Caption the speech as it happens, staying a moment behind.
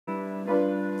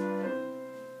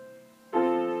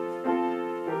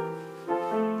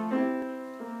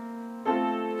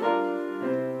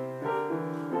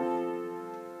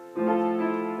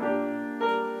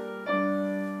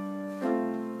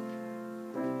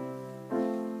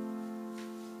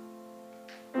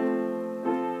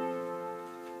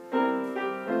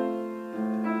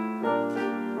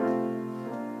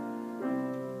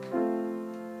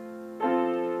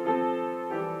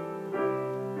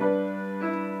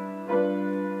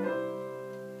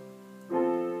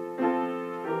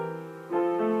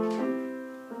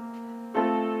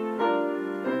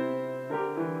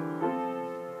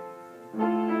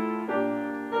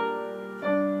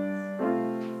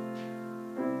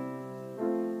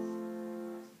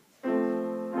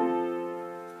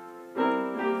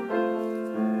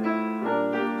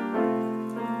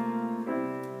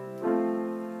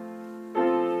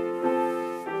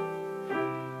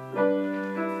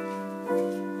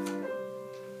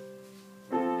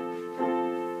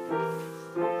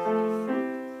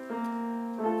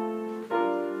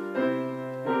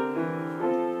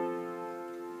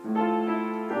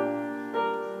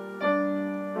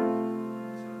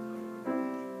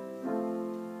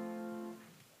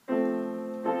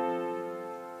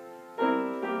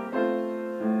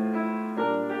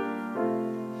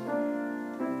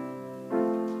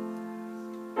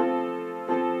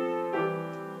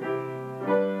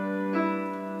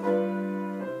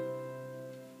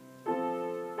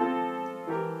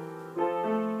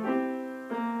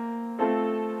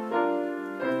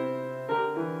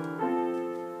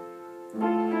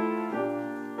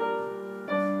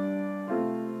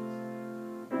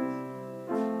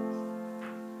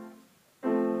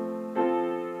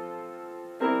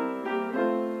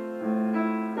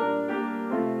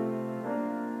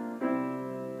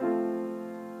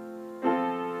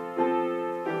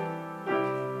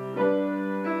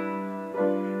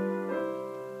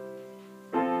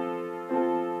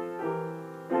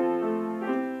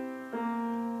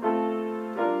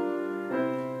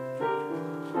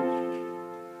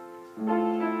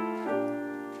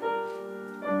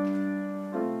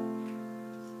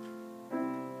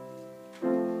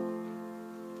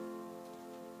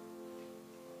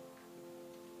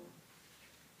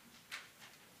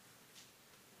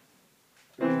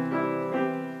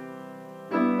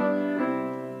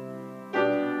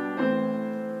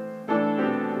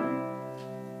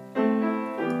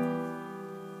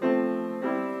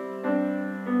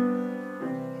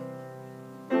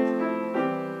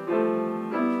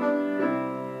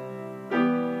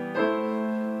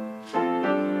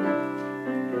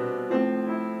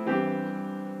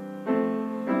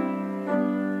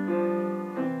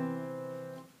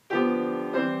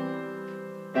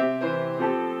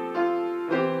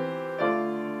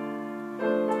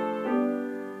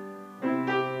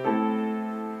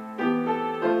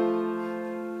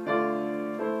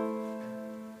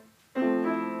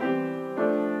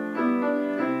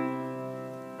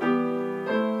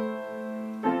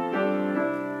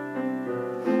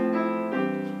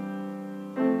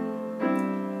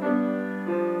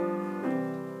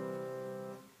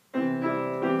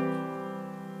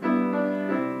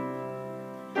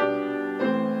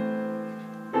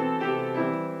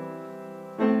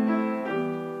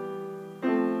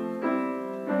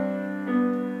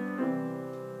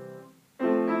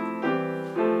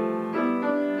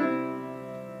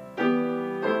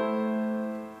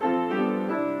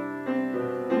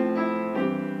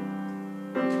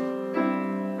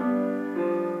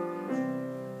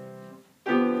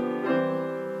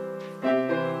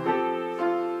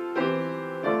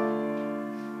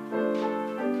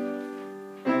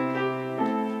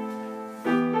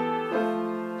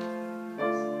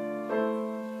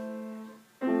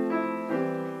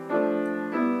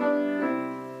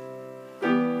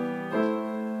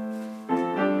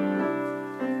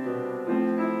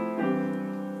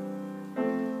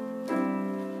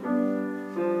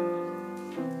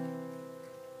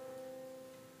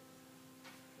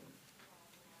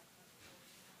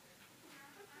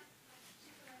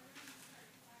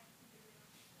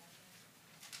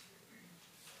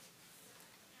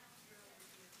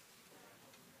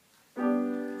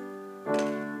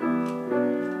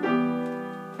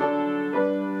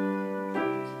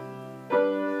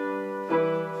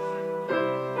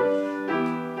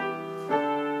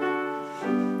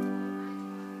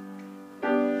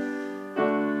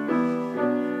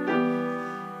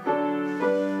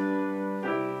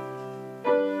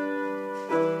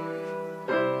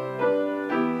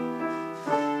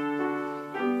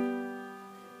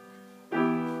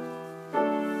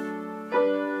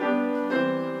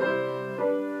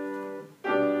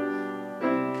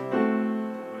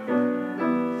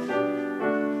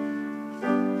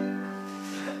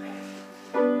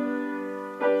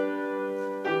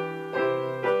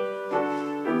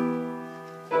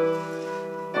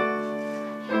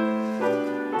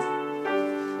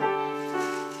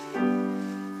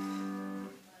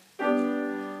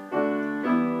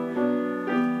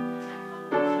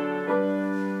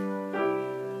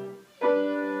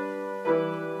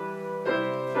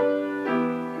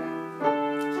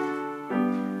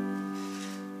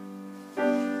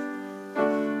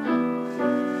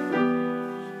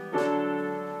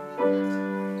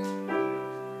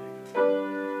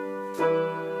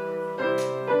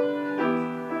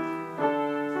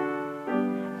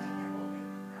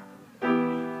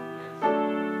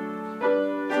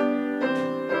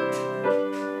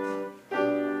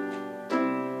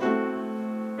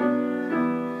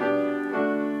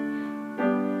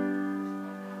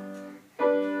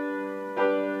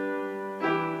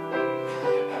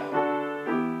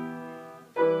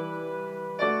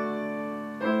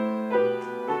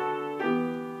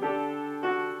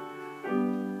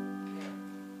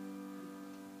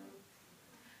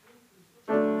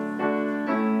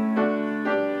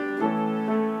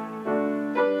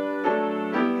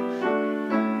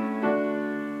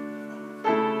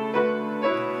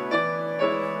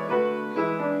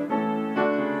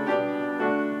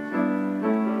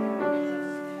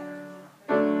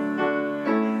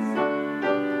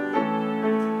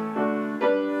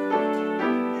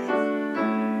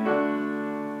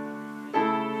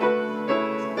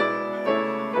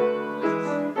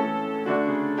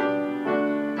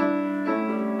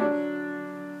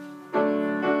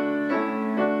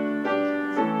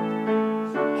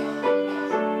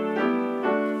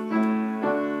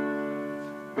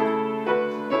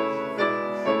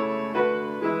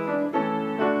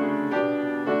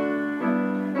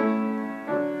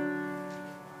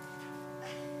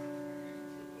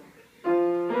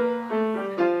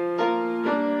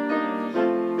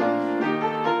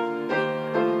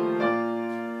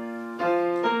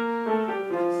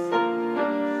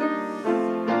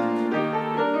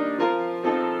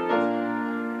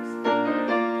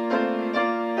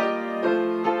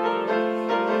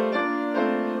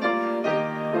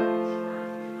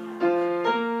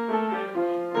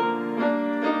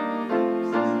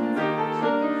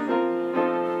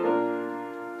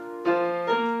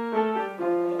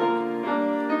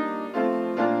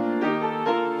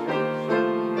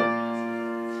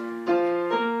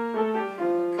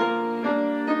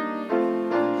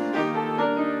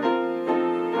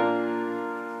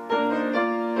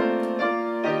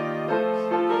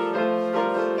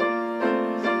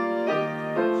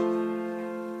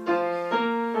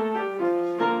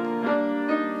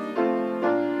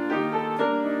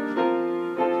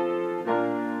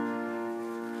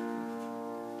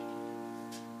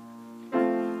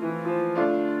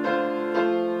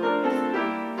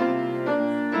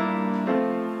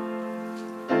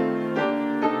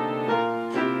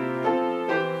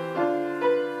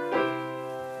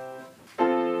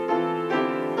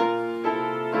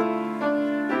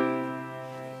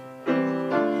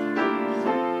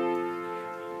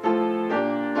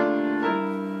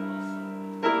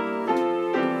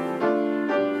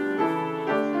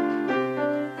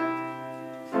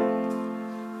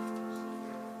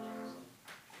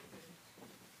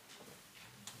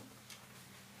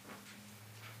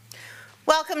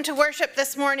Welcome to worship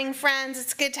this morning, friends.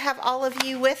 It's good to have all of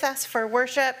you with us for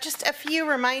worship. Just a few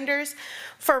reminders.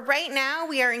 For right now,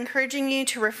 we are encouraging you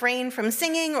to refrain from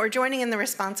singing or joining in the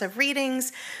responsive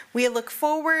readings. We look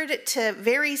forward to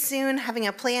very soon having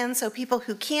a plan so people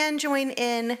who can join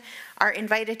in are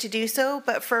invited to do so.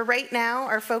 But for right now,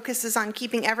 our focus is on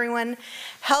keeping everyone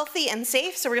healthy and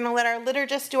safe. So we're going to let our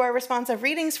liturgist do our responsive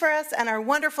readings for us and our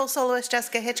wonderful soloist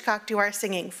Jessica Hitchcock do our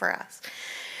singing for us.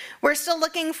 We're still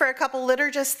looking for a couple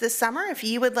liturgists this summer. If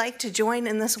you would like to join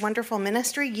in this wonderful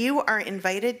ministry, you are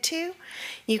invited to.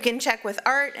 You can check with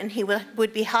Art, and he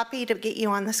would be happy to get you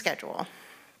on the schedule.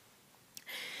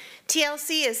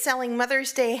 TLC is selling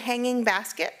Mother's Day hanging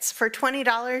baskets. For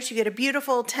 $20, you get a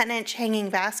beautiful 10-inch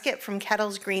hanging basket from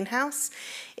Kettle's Greenhouse.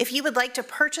 If you would like to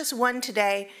purchase one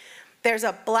today, there's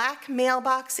a black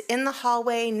mailbox in the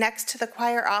hallway next to the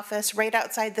choir office right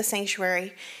outside the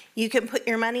sanctuary. You can put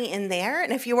your money in there,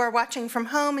 and if you are watching from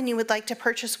home and you would like to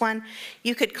purchase one,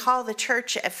 you could call the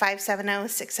church at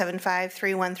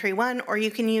 570-675-3131, or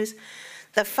you can use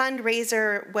the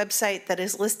fundraiser website that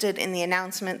is listed in the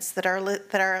announcements that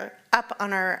are up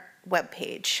on our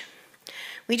webpage.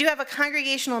 We do have a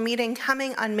congregational meeting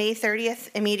coming on May 30th,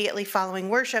 immediately following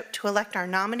worship, to elect our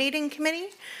nominating committee.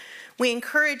 We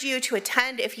encourage you to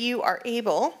attend if you are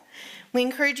able. We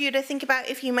encourage you to think about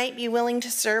if you might be willing to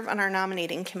serve on our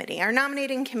nominating committee. Our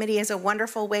nominating committee is a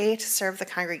wonderful way to serve the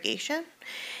congregation.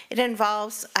 It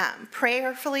involves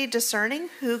prayerfully discerning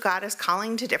who God is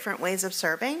calling to different ways of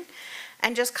serving,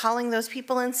 and just calling those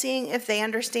people and seeing if they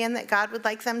understand that God would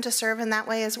like them to serve in that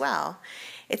way as well.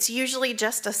 It's usually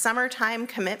just a summertime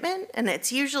commitment, and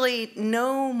it's usually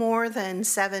no more than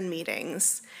 7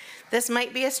 meetings. This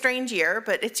might be a strange year,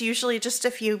 but it's usually just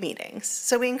a few meetings.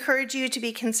 So we encourage you to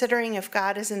be considering if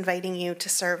God is inviting you to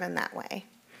serve in that way.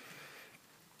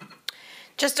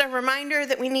 Just a reminder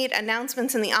that we need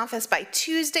announcements in the office by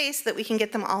Tuesday so that we can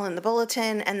get them all in the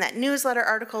bulletin, and that newsletter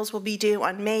articles will be due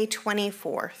on May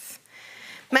 24th.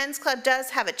 Men's Club does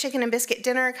have a chicken and biscuit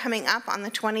dinner coming up on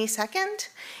the 22nd.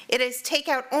 It is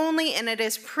takeout only, and it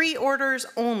is pre-orders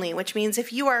only, which means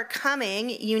if you are coming,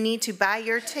 you need to buy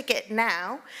your ticket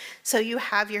now so you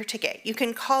have your ticket. You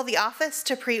can call the office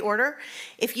to pre-order.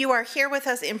 If you are here with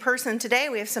us in person today,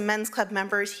 we have some Men's Club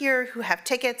members here who have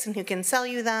tickets and who can sell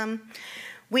you them.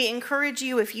 We encourage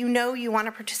you, if you know you want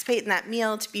to participate in that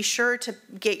meal, to be sure to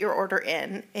get your order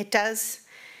in. It does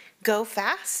go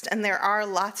fast, and there are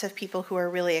lots of people who are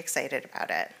really excited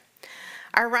about it.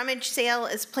 Our rummage sale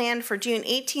is planned for June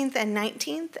 18th and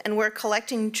 19th, and we're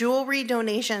collecting jewelry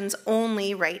donations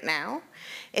only right now.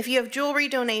 If you have jewelry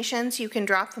donations, you can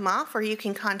drop them off, or you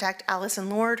can contact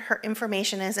Allison Lord. Her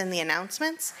information is in the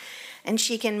announcements, and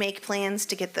she can make plans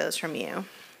to get those from you.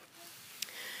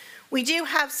 We do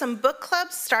have some book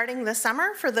clubs starting this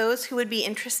summer for those who would be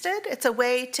interested. It's a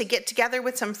way to get together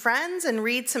with some friends and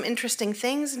read some interesting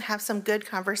things and have some good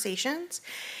conversations.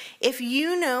 If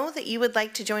you know that you would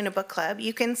like to join a book club,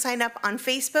 you can sign up on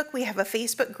Facebook. We have a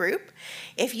Facebook group.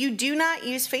 If you do not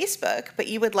use Facebook, but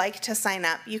you would like to sign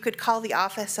up, you could call the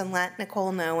office and let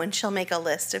Nicole know, and she'll make a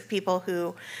list of people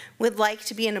who would like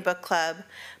to be in a book club,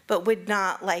 but do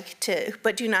not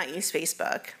use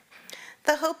Facebook.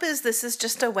 The hope is this is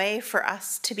just a way for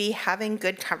us to be having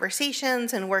good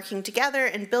conversations and working together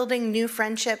and building new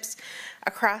friendships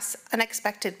across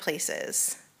unexpected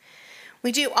places.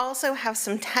 We do also have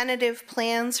some tentative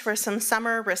plans for some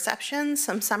summer receptions,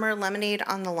 some summer lemonade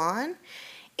on the lawn.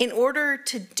 In order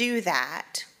to do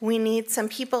that, we need some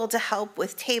people to help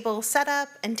with table setup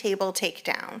and table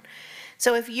takedown.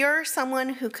 So if you're someone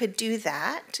who could do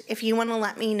that, if you want to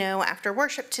let me know after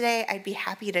worship today, I'd be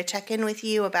happy to check in with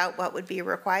you about what would be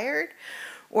required.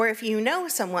 Or if you know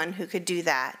someone who could do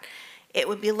that, it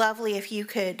would be lovely if you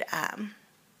could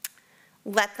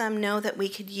let them know that we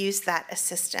could use that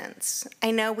assistance.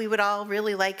 I know we would all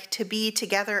really like to be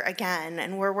together again,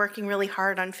 and we're working really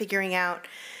hard on figuring out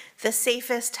the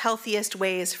safest, healthiest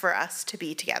ways for us to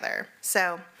be together.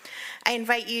 So I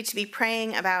invite you to be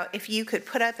praying about if you could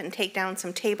put up and take down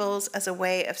some tables as a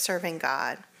way of serving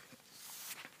God.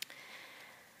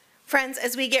 Friends,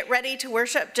 as we get ready to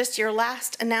worship, just your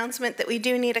last announcement that we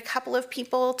do need a couple of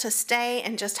people to stay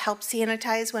and just help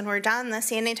sanitize when we're done. The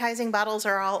sanitizing bottles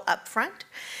are all up front.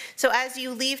 So as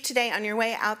you leave today on your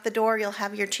way out the door, you'll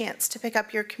have your chance to pick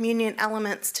up your communion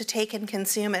elements to take and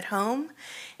consume at home.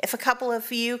 If a couple of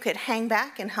you could hang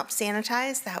back and help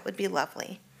sanitize, that would be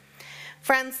lovely.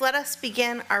 Friends, let us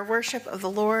begin our worship of the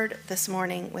Lord this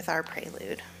morning with our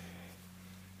prelude.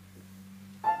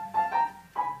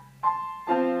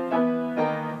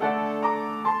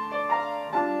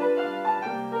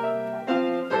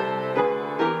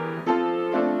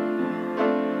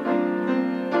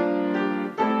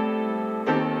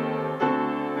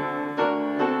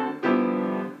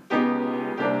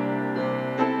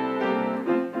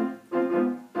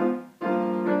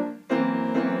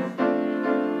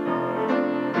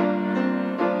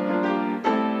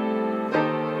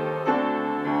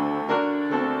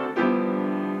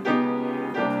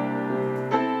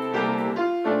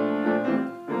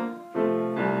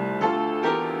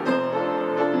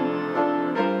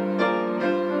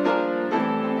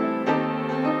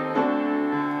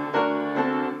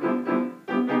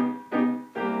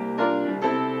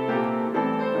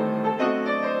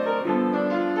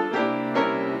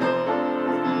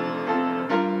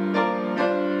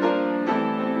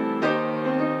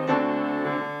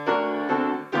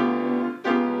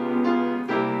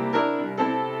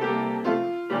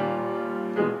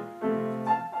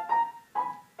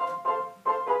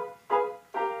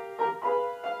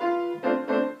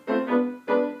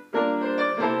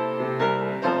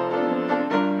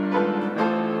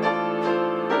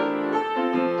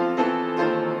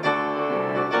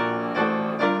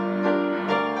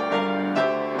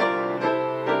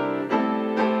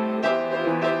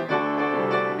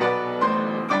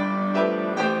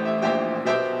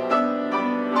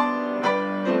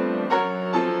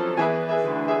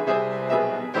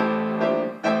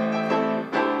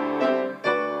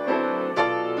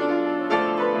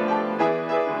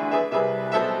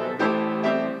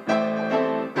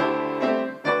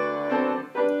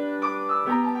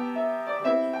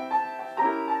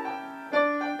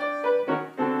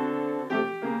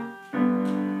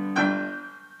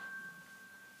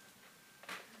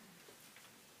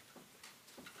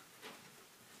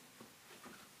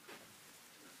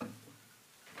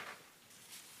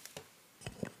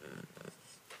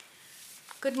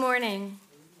 Good morning.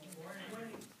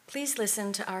 Please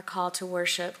listen to our call to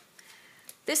worship.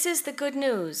 This is the good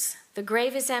news. The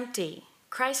grave is empty.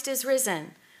 Christ is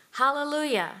risen.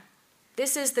 Hallelujah.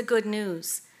 This is the good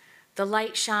news. The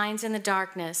light shines in the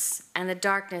darkness, and the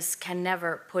darkness can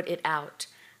never put it out.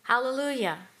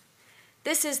 Hallelujah.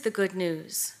 This is the good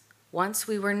news. Once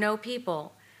we were no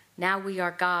people, now we are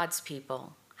God's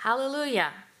people.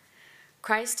 Hallelujah.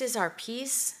 Christ is our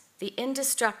peace, the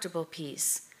indestructible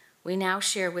peace we now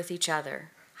share with each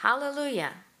other.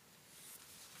 Hallelujah.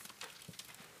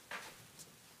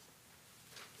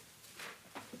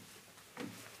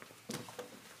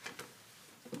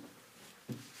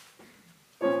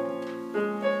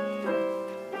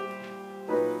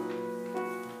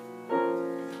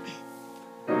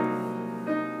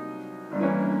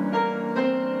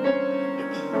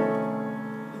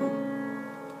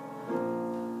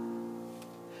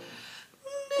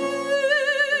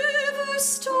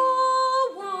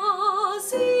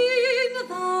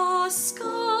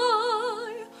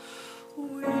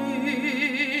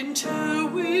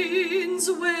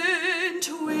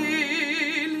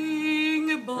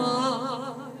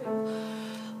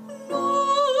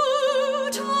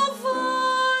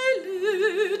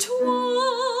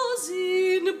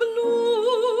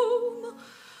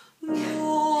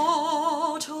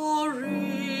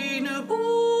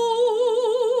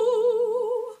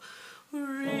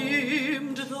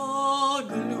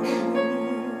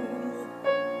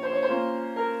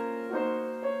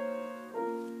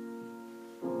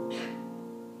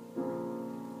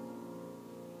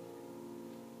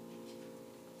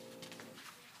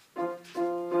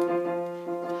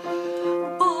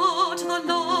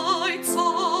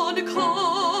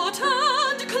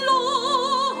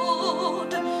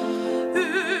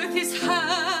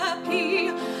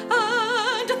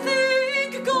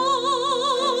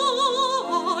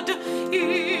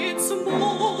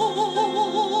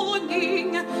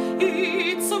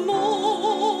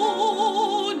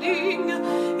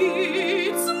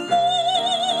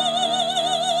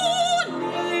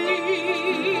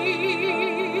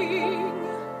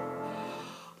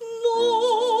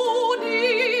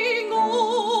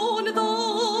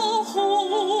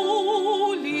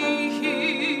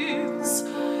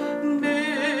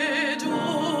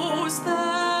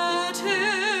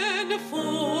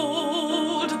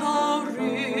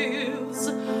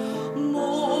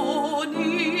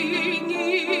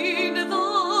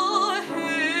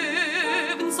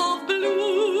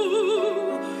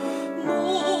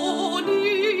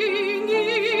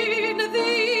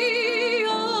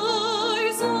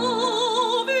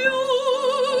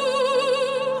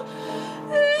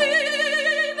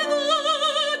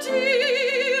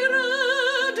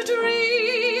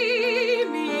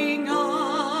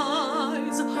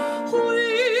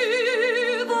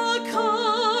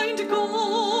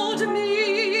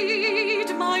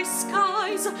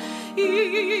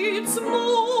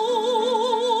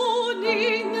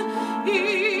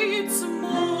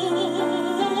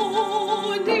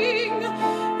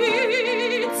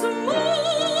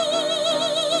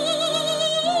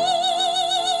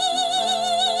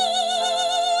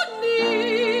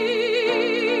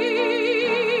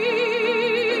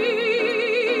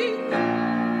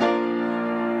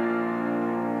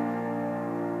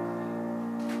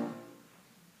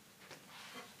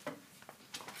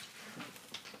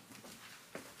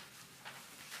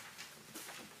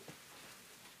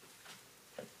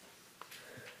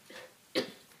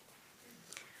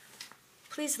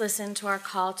 Please listen to our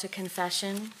call to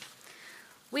confession.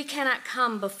 We cannot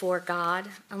come before God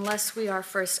unless we are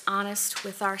first honest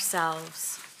with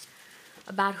ourselves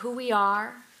about who we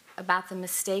are, about the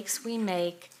mistakes we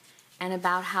make, and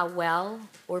about how well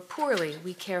or poorly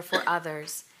we care for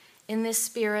others. In this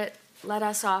spirit, let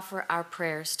us offer our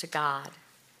prayers to God.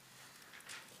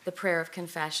 The prayer of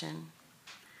confession.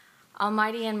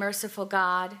 Almighty and merciful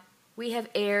God, we have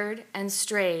erred and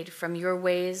strayed from your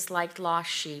ways like lost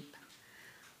sheep.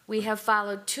 We have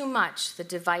followed too much the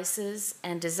devices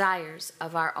and desires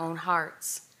of our own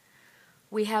hearts.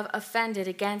 We have offended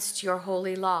against your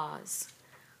holy laws.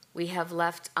 We have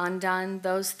left undone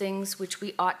those things which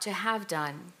we ought to have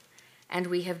done, and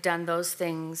we have done those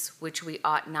things which we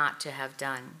ought not to have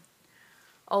done.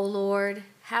 O Lord,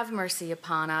 have mercy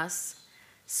upon us.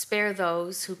 Spare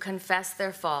those who confess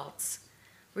their faults.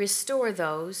 Restore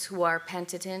those who are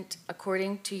penitent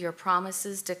according to your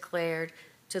promises declared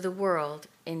to the world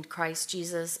in Christ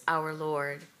Jesus our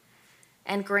Lord.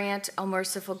 And grant, O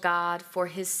merciful God, for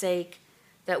his sake,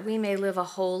 that we may live a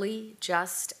holy,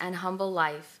 just, and humble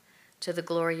life to the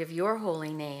glory of your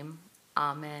holy name.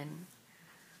 Amen.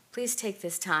 Please take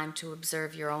this time to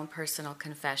observe your own personal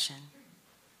confession.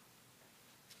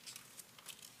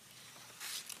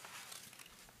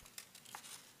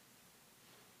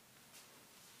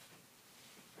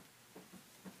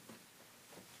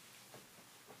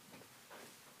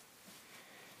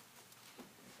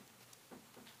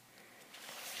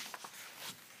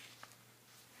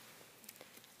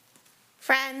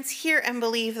 Friends, hear and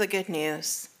believe the good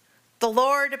news. The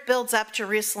Lord builds up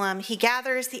Jerusalem. He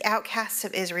gathers the outcasts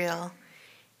of Israel.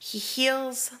 He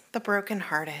heals the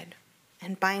brokenhearted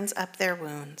and binds up their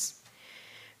wounds.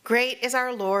 Great is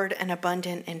our Lord and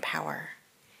abundant in power.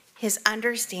 His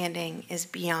understanding is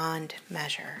beyond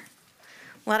measure.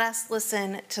 Let us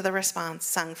listen to the response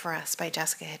sung for us by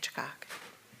Jessica Hitchcock.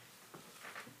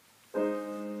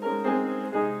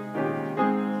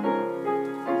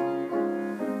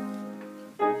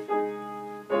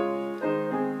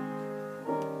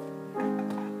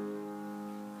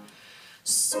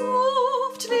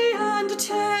 Softly and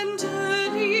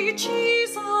tenderly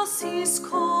Jesus is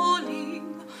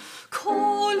calling,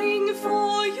 calling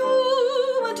for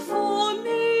you and for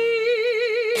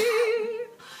me.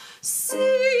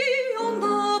 See on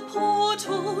the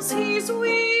portals he's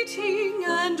waiting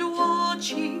and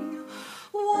watching,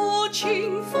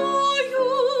 watching for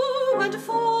you and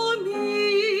for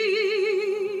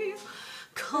me.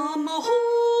 Come home,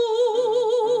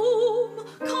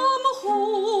 come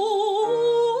home,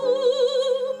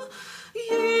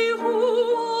 ye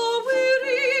who are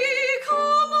weary,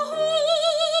 come home.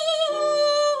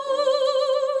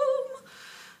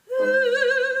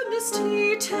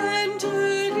 Earnestly,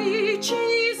 tenderly,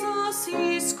 Jesus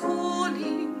is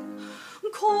calling,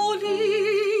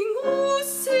 calling, O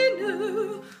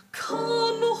sinner,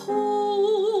 come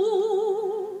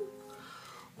home.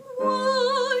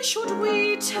 Why should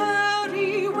we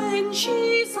tarry when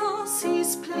Jesus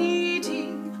is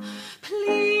pleading,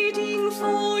 pleading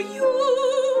for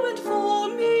you and for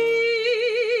me?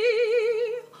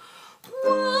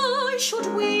 Why should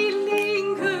we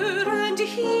linger and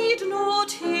heed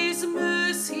not his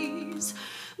mercies,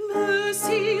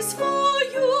 mercies for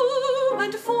you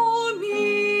and for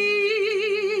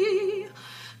me?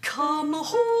 Come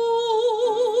home,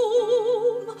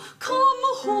 come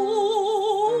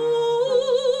home,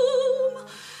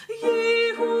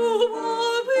 ye who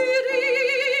are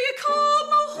weary,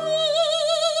 come home.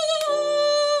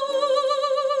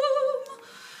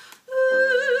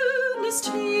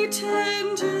 Earnestly,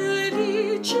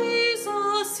 tenderly,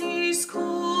 Jesus is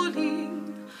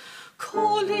calling,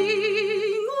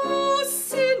 calling, O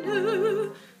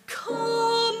sinner,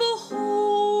 come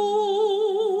home.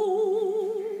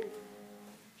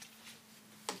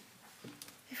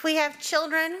 If we have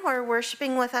children who are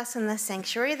worshiping with us in the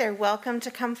sanctuary, they're welcome to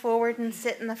come forward and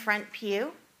sit in the front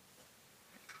pew.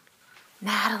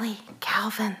 Natalie,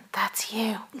 Calvin, that's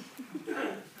you.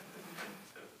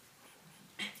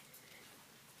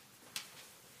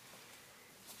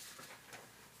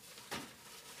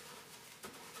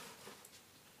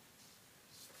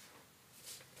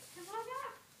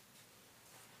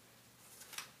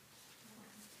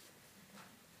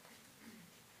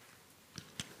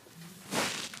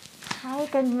 Hi,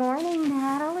 good morning,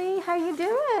 Natalie. How you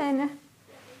doing?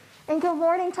 And good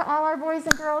morning to all our boys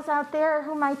and girls out there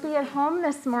who might be at home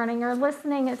this morning or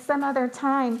listening at some other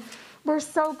time. We're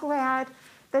so glad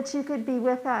that you could be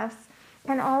with us.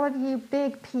 And all of you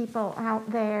big people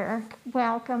out there,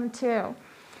 welcome too.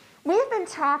 We have been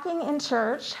talking in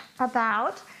church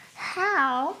about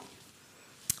how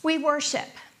we worship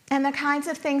and the kinds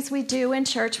of things we do in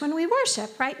church when we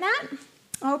worship, right, Nat?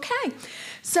 Okay,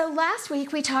 so last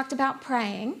week we talked about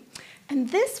praying, and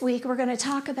this week we're going to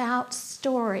talk about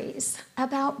stories,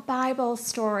 about Bible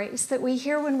stories that we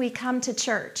hear when we come to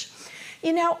church.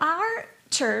 You know, our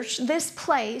church, this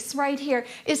place right here,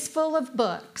 is full of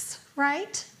books,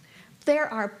 right?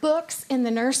 There are books in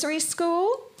the nursery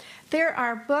school. There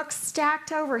are books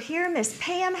stacked over here. Miss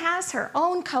Pam has her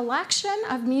own collection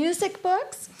of music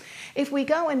books. If we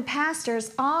go in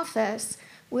Pastor's office,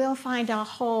 we'll find a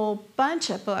whole bunch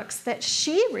of books that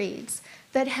she reads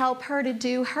that help her to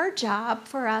do her job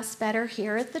for us better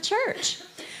here at the church.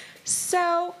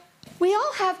 So we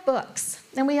all have books,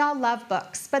 and we all love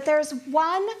books, but there's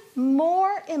one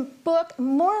book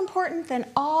more important than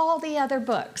all the other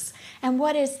books. And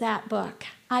what is that book?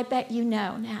 I bet you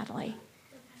know, Natalie.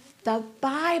 The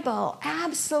Bible,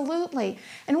 absolutely.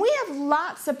 And we have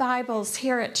lots of Bibles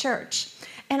here at church.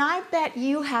 And I bet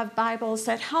you have Bibles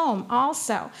at home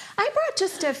also. I brought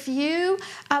just a few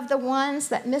of the ones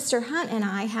that Mr. Hunt and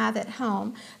I have at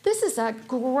home. This is a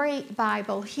great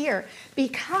Bible here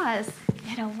because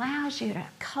it allows you to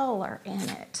color in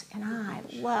it. And I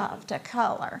love to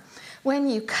color. When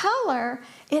you color,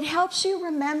 it helps you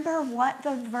remember what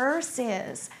the verse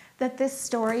is that this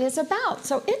story is about.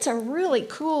 So it's a really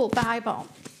cool Bible.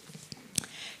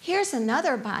 Here's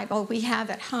another Bible we have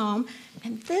at home,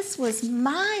 and this was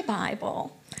my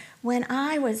Bible. When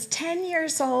I was 10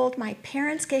 years old, my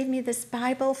parents gave me this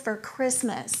Bible for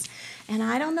Christmas. And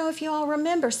I don't know if you all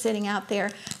remember sitting out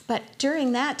there, But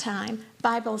during that time,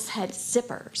 Bibles had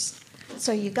zippers.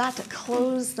 So you got to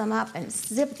close them up and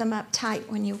zip them up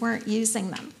tight when you weren't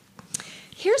using them.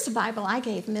 Here's a Bible I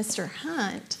gave Mr.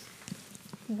 Hunt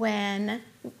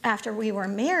after we were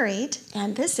married,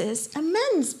 and this is a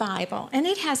men's Bible, and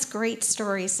it has great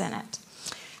stories in it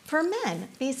for men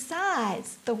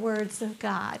besides the words of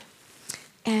God.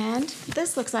 And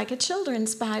this looks like a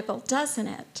children's Bible, doesn't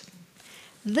it?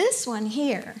 This one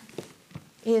here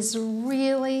is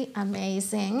really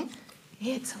amazing.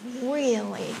 It's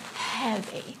really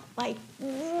heavy, like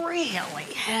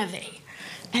really heavy.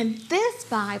 And this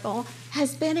Bible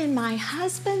has been in my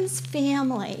husband's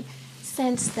family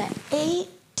since the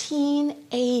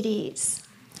 1880s.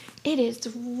 It is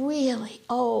really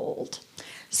old.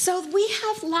 So we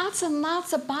have lots and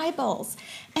lots of Bibles.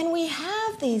 And we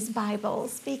have these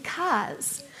Bibles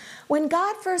because when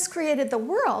God first created the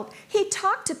world, he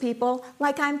talked to people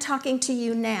like I'm talking to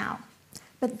you now.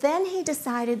 But then he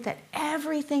decided that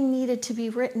everything needed to be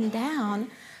written down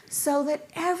so that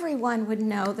everyone would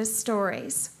know the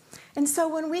stories. And so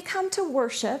when we come to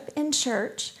worship in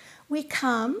church, we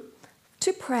come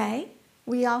to pray.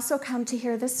 We also come to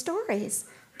hear the stories.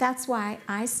 That's why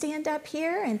I stand up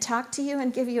here and talk to you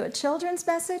and give you a children's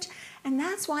message. And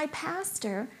that's why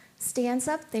Pastor stands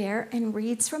up there and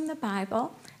reads from the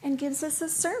Bible and gives us a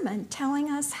sermon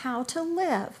telling us how to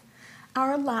live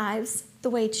our lives the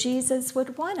way Jesus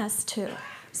would want us to.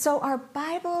 So our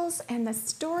Bibles and the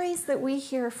stories that we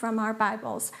hear from our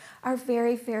Bibles are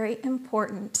very, very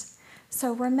important.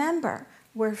 So remember,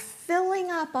 we're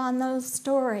filling up on those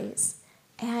stories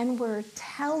and we're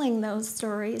telling those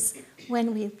stories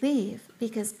when we leave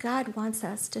because God wants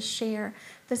us to share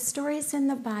the stories in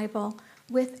the Bible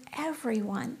with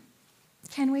everyone.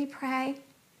 Can we pray?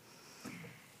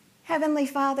 Heavenly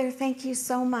Father, thank you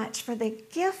so much for the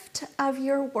gift of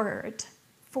your word,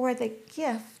 for the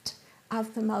gift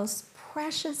of the most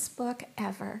precious book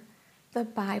ever, the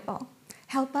Bible.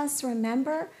 Help us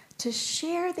remember to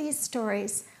share these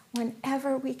stories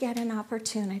whenever we get an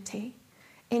opportunity.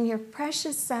 In your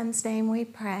precious Son's name we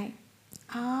pray.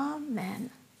 Amen.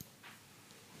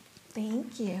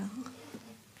 Thank you.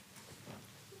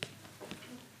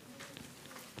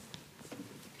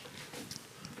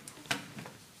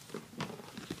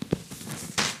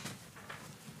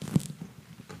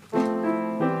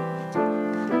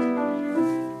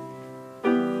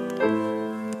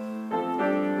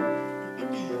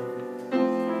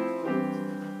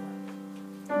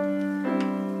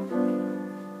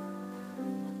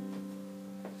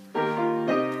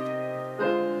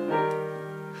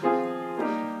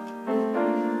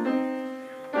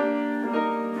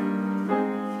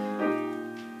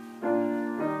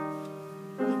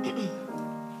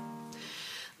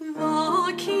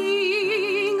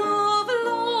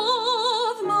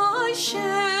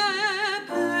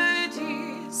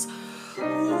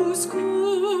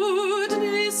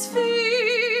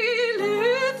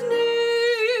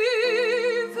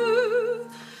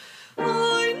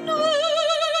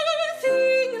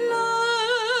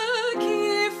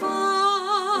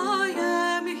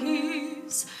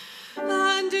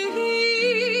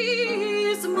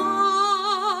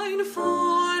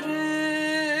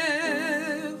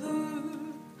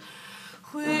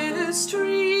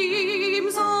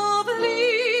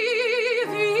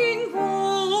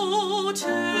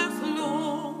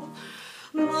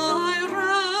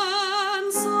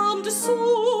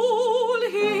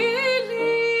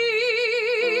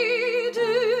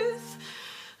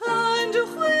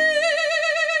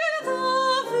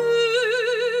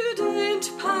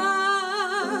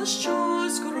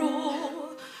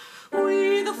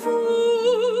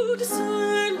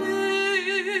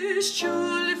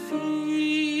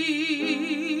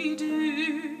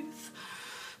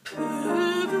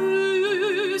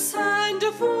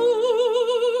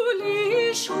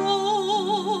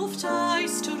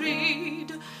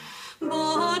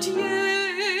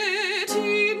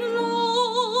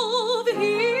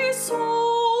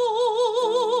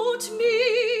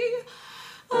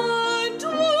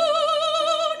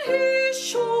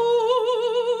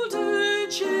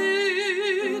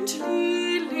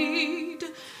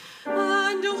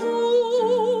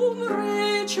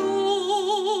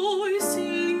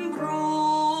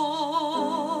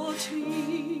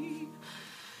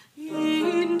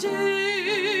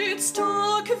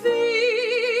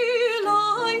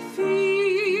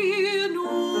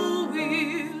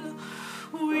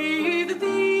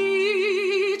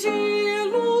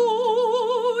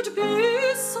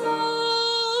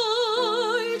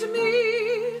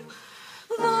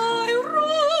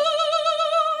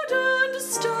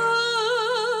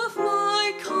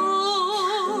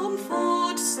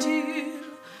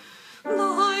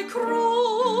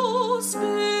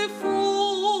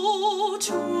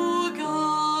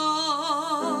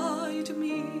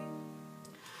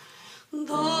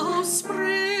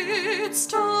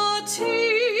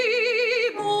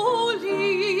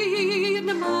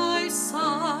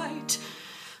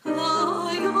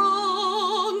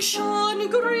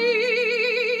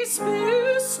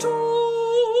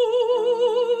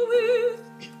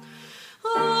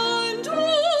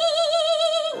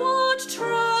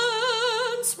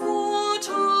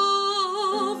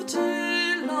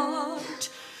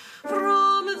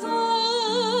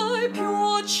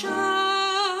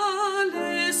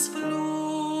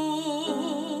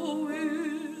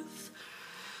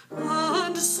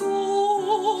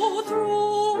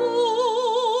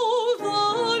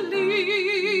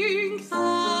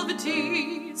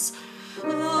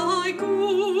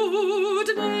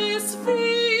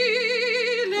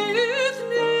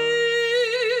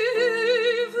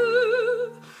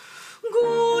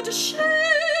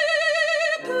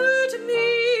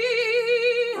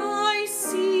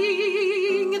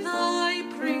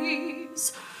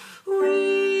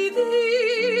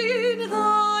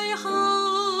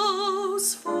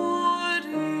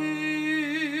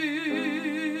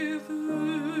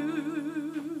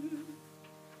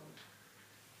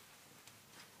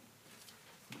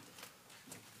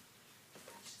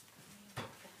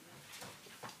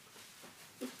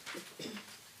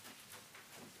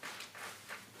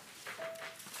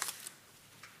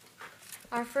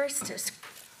 Our first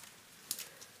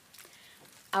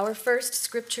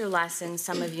scripture lesson,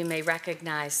 some of you may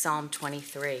recognize Psalm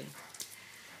 23.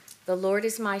 The Lord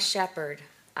is my shepherd,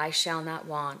 I shall not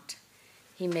want.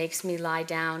 He makes me lie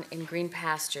down in green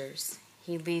pastures.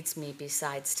 He leads me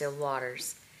beside still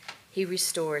waters. He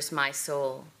restores my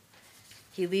soul.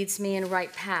 He leads me in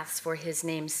right paths for his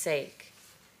name's sake.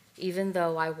 Even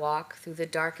though I walk through the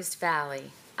darkest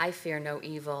valley, I fear no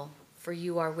evil, for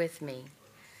you are with me.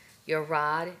 Your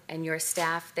rod and your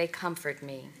staff, they comfort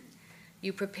me.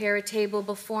 You prepare a table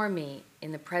before me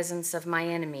in the presence of my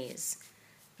enemies.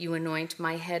 You anoint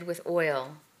my head with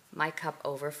oil, my cup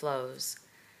overflows.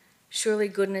 Surely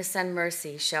goodness and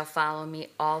mercy shall follow me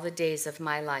all the days of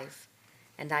my life,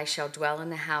 and I shall dwell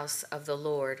in the house of the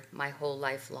Lord my whole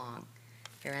life long.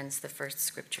 Here ends the first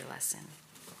scripture lesson.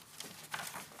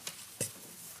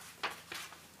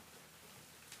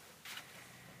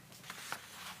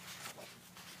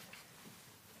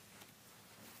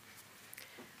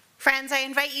 Friends, I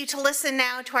invite you to listen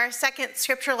now to our second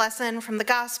scripture lesson from the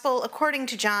Gospel according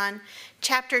to John,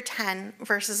 chapter 10,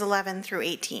 verses 11 through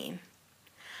 18.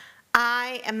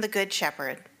 I am the good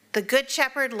shepherd. The good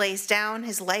shepherd lays down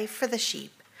his life for the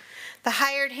sheep. The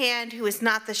hired hand, who is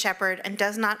not the shepherd and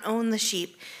does not own the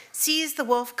sheep, sees the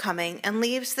wolf coming and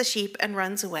leaves the sheep and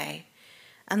runs away,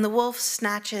 and the wolf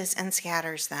snatches and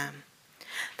scatters them.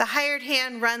 The hired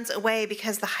hand runs away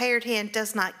because the hired hand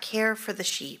does not care for the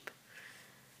sheep.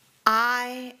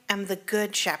 I am the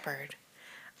good shepherd.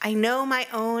 I know my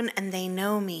own, and they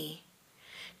know me.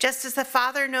 Just as the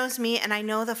Father knows me, and I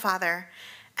know the Father,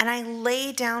 and I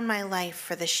lay down my life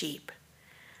for the sheep.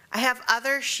 I have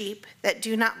other sheep that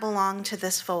do not belong to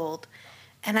this fold,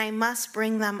 and I must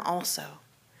bring them also,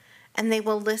 and they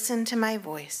will listen to my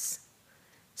voice.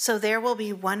 So there will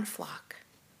be one flock,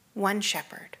 one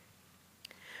shepherd.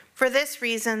 For this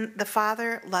reason, the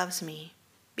Father loves me,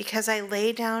 because I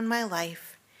lay down my life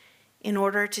in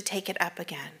order to take it up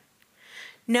again.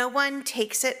 No one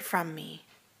takes it from me,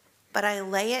 but I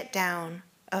lay it down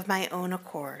of my own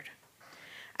accord.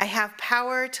 I have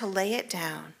power to lay it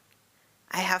down.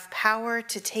 I have power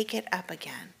to take it up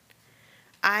again.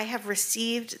 I have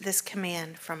received this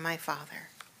command from my Father.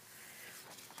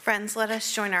 Friends, let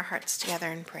us join our hearts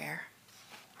together in prayer.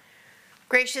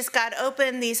 Gracious God,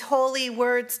 open these holy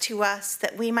words to us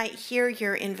that we might hear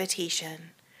your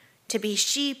invitation to be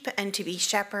sheep and to be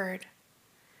shepherd,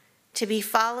 to be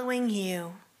following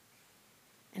you,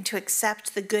 and to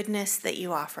accept the goodness that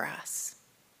you offer us.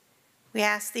 We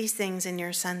ask these things in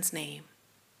your Son's name.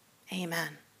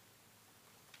 Amen.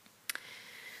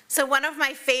 So one of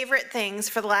my favorite things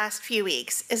for the last few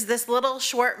weeks is this little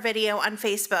short video on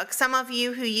Facebook. Some of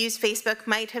you who use Facebook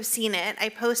might have seen it. I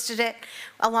posted it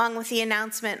along with the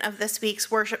announcement of this week's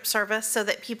worship service so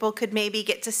that people could maybe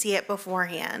get to see it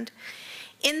beforehand.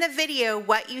 In the video,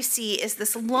 what you see is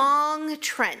this long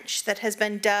trench that has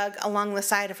been dug along the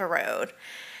side of a road.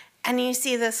 And you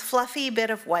see this fluffy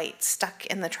bit of white stuck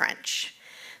in the trench.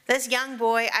 This young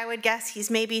boy, I would guess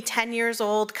he's maybe 10 years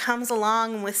old, comes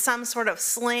along with some sort of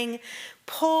sling,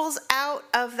 pulls out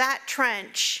of that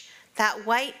trench that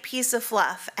white piece of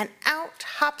fluff, and out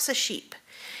hops a sheep.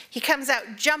 He comes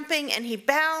out jumping and he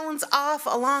bounds off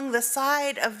along the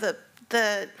side of the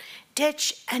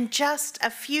ditch, and just a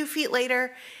few feet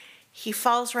later, he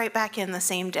falls right back in the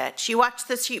same ditch. You watch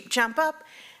the sheep jump up,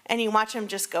 and you watch him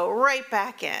just go right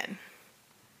back in.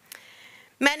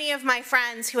 Many of my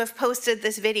friends who have posted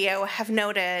this video have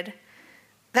noted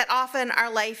that often our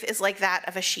life is like that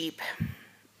of a sheep,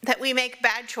 that we make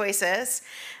bad choices,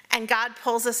 and God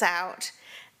pulls us out,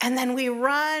 and then we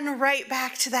run right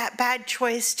back to that bad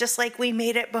choice just like we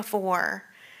made it before.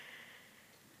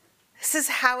 This is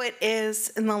how it is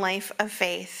in the life of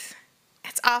faith.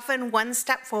 It's often one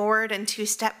step forward and two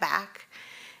step back.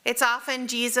 It's often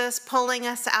Jesus pulling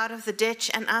us out of the ditch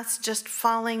and us just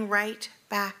falling right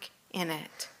back in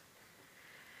it.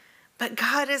 But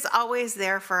God is always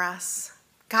there for us.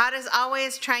 God is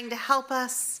always trying to help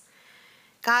us.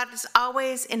 God is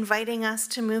always inviting us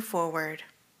to move forward.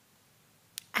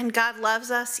 And God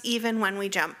loves us even when we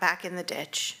jump back in the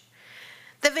ditch.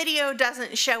 The video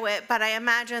doesn't show it, but I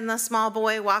imagine the small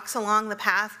boy walks along the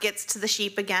path, gets to the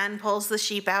sheep again, pulls the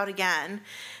sheep out again.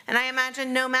 And I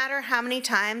imagine no matter how many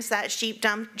times that sheep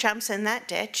jumps in that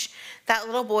ditch, that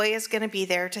little boy is going to be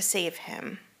there to save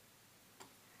him.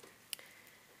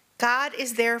 God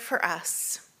is there for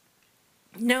us,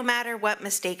 no matter what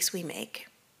mistakes we make.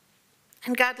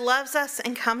 And God loves us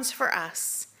and comes for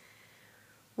us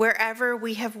wherever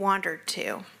we have wandered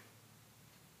to.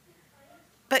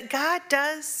 But God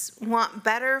does want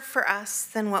better for us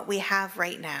than what we have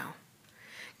right now.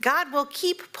 God will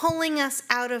keep pulling us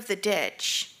out of the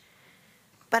ditch,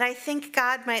 but I think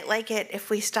God might like it if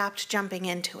we stopped jumping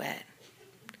into it.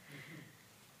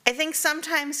 I think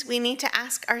sometimes we need to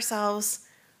ask ourselves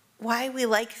why we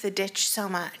like the ditch so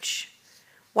much,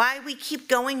 why we keep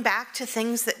going back to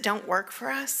things that don't work for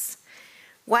us,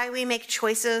 why we make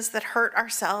choices that hurt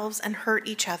ourselves and hurt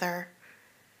each other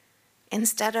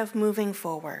instead of moving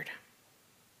forward.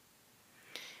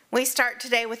 We start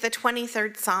today with the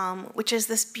 23rd Psalm, which is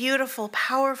this beautiful,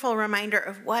 powerful reminder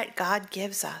of what God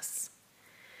gives us.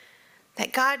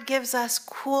 That God gives us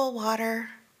cool water,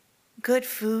 good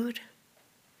food,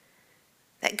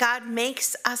 that God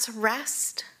makes us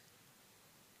rest,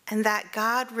 and that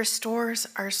God restores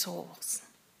our souls.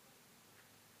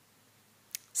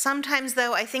 Sometimes,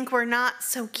 though, I think we're not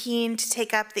so keen to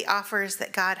take up the offers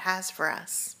that God has for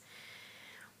us.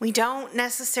 We don't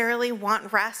necessarily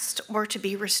want rest or to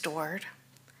be restored.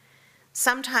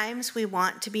 Sometimes we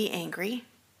want to be angry.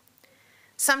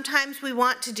 Sometimes we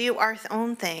want to do our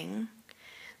own thing.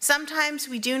 Sometimes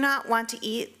we do not want to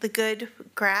eat the good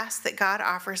grass that God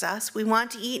offers us. We want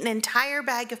to eat an entire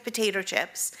bag of potato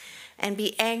chips and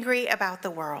be angry about the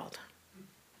world.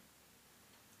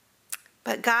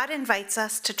 But God invites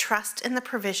us to trust in the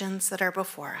provisions that are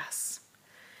before us.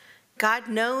 God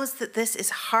knows that this is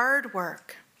hard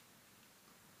work.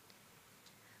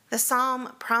 The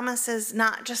psalm promises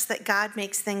not just that God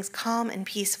makes things calm and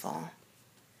peaceful,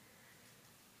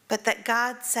 but that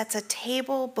God sets a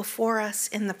table before us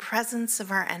in the presence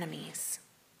of our enemies,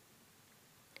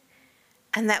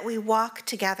 and that we walk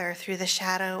together through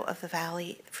the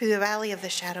valley of the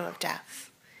shadow of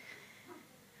death.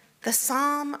 The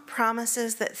psalm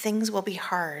promises that things will be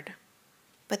hard,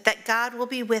 but that God will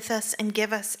be with us and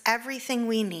give us everything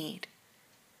we need,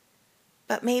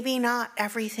 but maybe not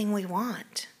everything we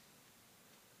want.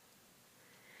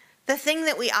 The thing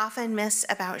that we often miss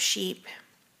about sheep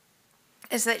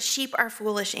is that sheep are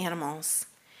foolish animals.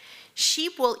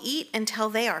 Sheep will eat until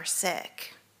they are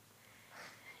sick.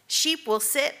 Sheep will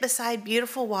sit beside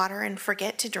beautiful water and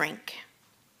forget to drink.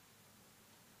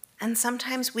 And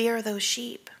sometimes we are those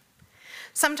sheep.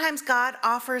 Sometimes God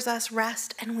offers us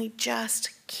rest and we just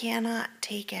cannot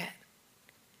take it.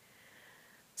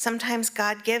 Sometimes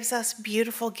God gives us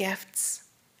beautiful gifts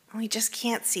and we just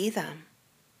can't see them.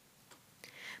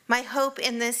 My hope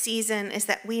in this season is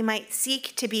that we might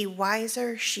seek to be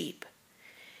wiser sheep,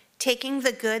 taking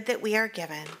the good that we are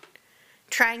given,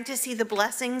 trying to see the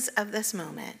blessings of this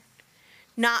moment,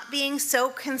 not being so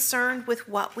concerned with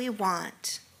what we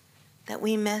want that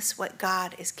we miss what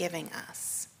God is giving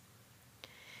us.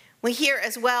 We hear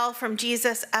as well from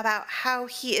Jesus about how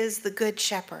he is the good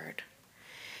shepherd.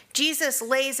 Jesus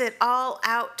lays it all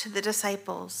out to the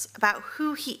disciples about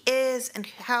who he is and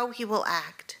how he will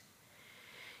act.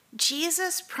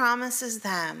 Jesus promises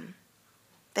them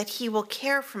that he will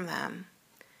care for them,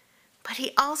 but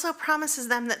he also promises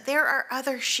them that there are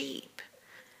other sheep,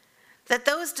 that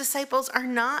those disciples are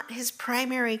not his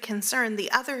primary concern. The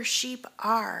other sheep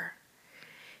are.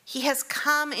 He has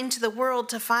come into the world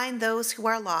to find those who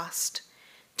are lost,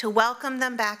 to welcome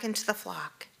them back into the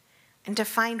flock, and to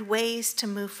find ways to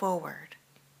move forward.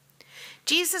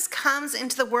 Jesus comes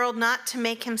into the world not to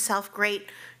make himself great,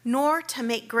 nor to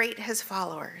make great his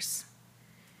followers.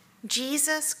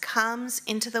 Jesus comes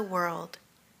into the world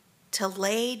to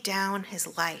lay down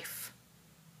his life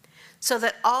so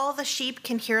that all the sheep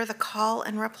can hear the call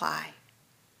and reply.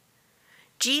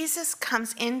 Jesus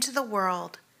comes into the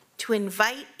world to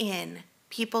invite in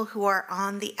people who are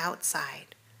on the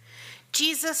outside.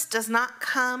 Jesus does not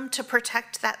come to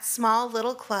protect that small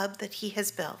little club that he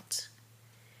has built.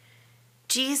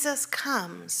 Jesus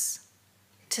comes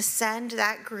to send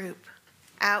that group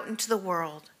out into the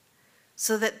world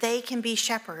so that they can be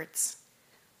shepherds,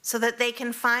 so that they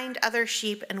can find other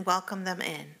sheep and welcome them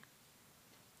in,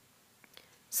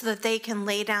 so that they can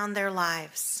lay down their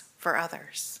lives for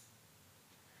others.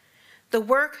 The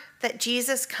work that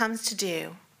Jesus comes to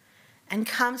do and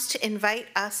comes to invite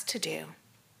us to do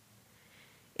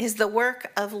is the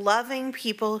work of loving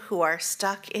people who are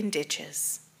stuck in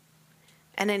ditches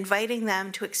and inviting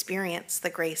them to experience the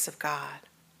grace of God.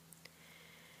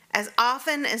 As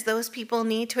often as those people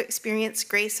need to experience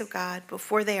grace of God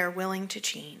before they are willing to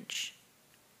change.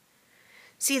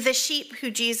 See, the sheep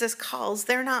who Jesus calls,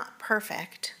 they're not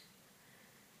perfect,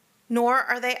 nor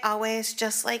are they always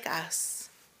just like us.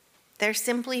 They're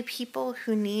simply people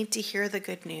who need to hear the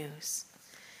good news.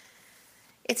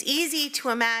 It's easy to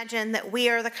imagine that we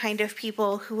are the kind of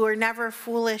people who are never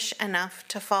foolish enough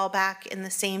to fall back in the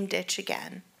same ditch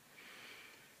again.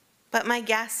 But my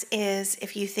guess is,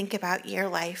 if you think about your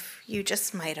life, you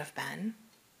just might have been.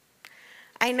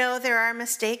 I know there are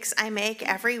mistakes I make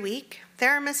every week.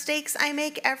 There are mistakes I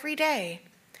make every day.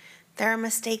 There are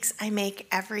mistakes I make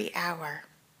every hour.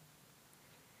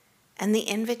 And the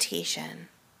invitation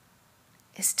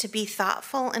is to be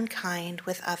thoughtful and kind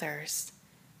with others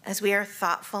as we are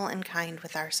thoughtful and kind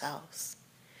with ourselves.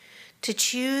 To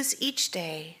choose each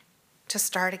day to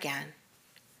start again.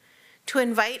 To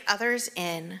invite others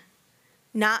in,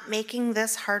 not making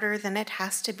this harder than it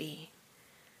has to be,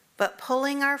 but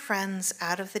pulling our friends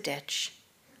out of the ditch,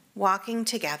 walking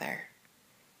together,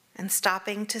 and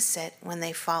stopping to sit when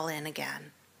they fall in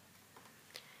again.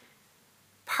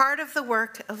 Part of the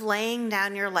work of laying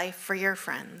down your life for your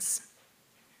friends,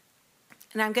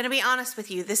 and I'm going to be honest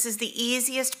with you, this is the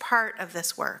easiest part of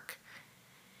this work,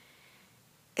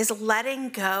 is letting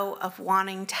go of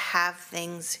wanting to have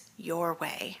things your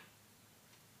way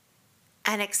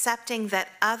and accepting that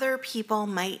other people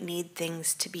might need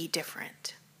things to be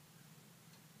different.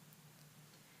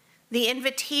 The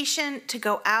invitation to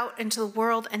go out into the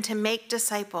world and to make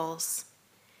disciples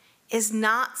is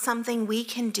not something we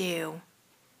can do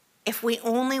if we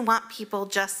only want people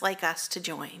just like us to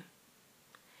join.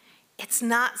 It's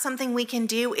not something we can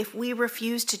do if we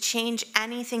refuse to change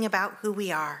anything about who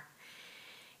we are.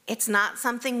 It's not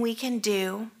something we can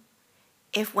do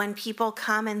if when people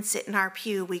come and sit in our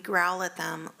pew, we growl at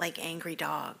them like angry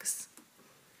dogs.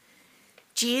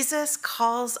 Jesus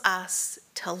calls us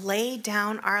to lay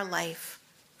down our life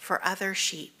for other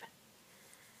sheep.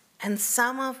 And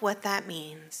some of what that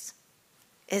means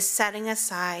is setting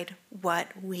aside what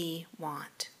we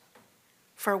want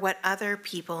for what other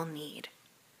people need.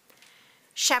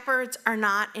 Shepherds are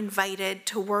not invited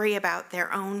to worry about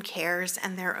their own cares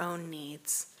and their own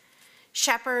needs.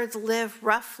 Shepherds live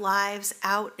rough lives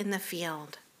out in the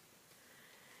field.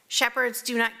 Shepherds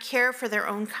do not care for their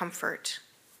own comfort.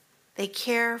 They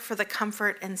care for the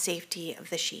comfort and safety of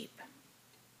the sheep.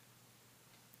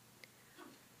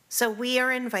 So we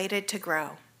are invited to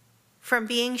grow from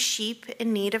being sheep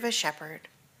in need of a shepherd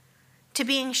to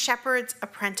being shepherds'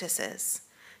 apprentices,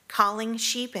 calling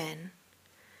sheep in,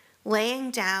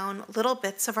 laying down little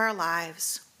bits of our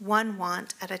lives, one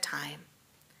want at a time,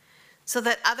 so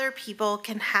that other people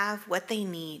can have what they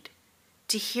need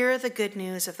to hear the good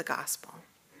news of the gospel.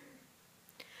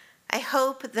 I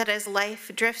hope that as life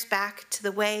drifts back to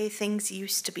the way things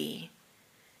used to be,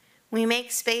 we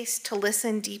make space to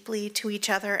listen deeply to each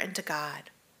other and to God.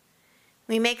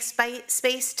 We make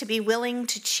space to be willing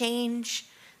to change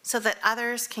so that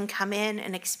others can come in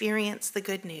and experience the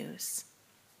good news.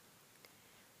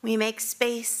 We make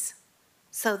space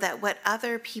so that what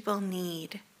other people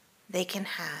need, they can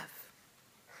have,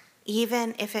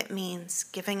 even if it means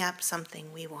giving up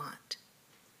something we want.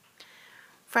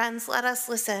 Friends, let us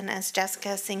listen as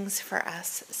Jessica sings for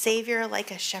us, Savior,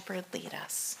 like a shepherd, lead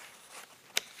us.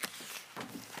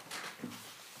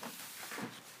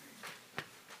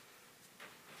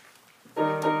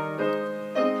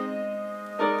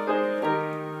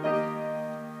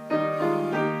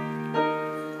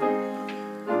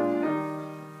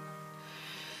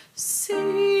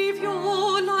 Savior,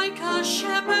 like a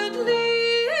shepherd,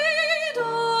 lead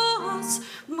us.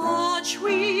 Much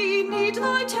we need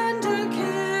thy tender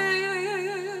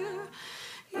care.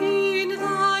 In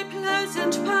thy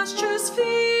pleasant pastures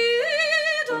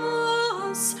feed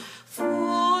us. For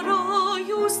our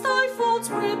use thy folds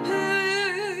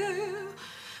prepare.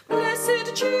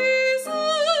 Blessed Jesus,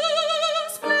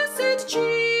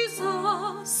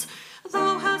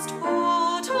 thou hast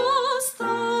bought us,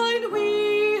 thine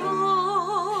we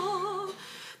are.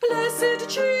 Blessed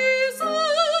Jesus,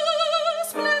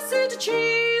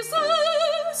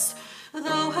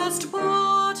 thou hast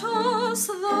bought us,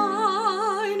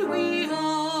 thine we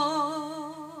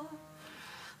are.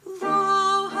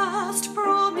 Thou hast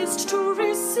promised to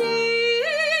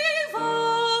receive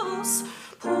us,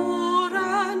 poor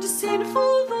and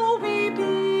sinful though we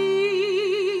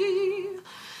be.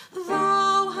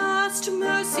 Thou hast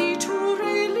mercy to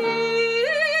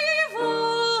relieve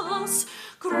us,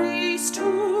 grace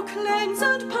to cleanse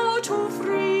and power to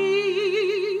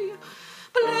free.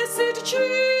 Blessed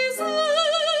Jesus,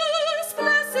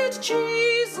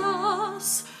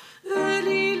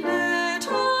 early let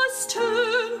us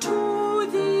turn to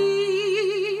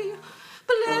thee.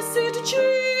 Blessed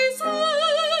Jesus,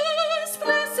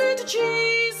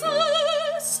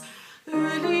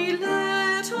 early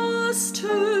let us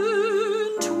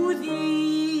turn to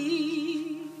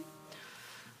thee.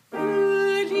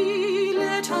 Early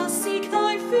let us seek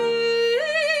thy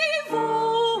favor,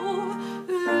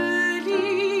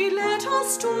 early let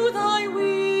us do thy will.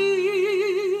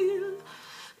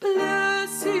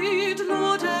 Blessed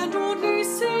Lord and only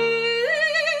Savior,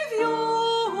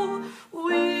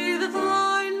 we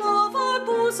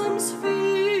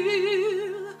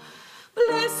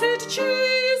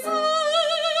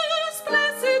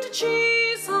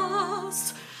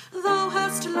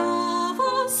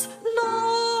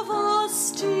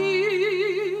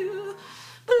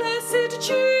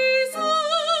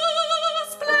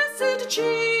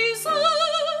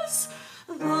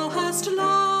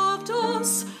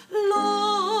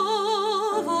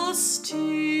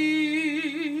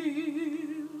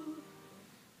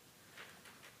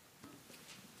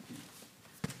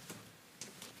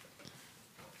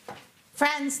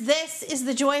Friends, this is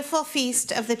the joyful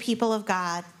feast of the people of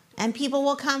God, and people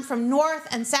will come from north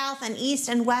and south and east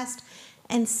and west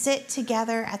and sit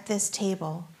together at this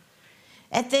table.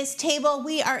 At this table,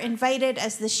 we are invited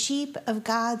as the sheep of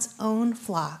God's own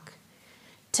flock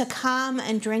to come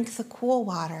and drink the cool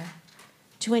water,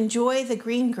 to enjoy the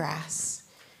green grass,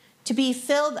 to be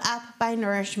filled up by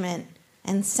nourishment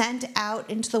and sent out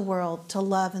into the world to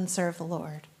love and serve the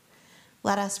Lord.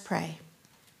 Let us pray.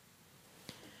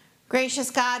 Gracious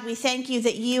God, we thank you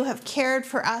that you have cared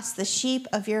for us, the sheep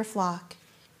of your flock,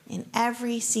 in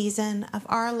every season of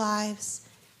our lives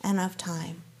and of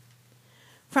time.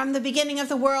 From the beginning of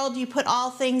the world, you put all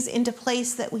things into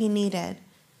place that we needed.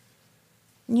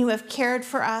 You have cared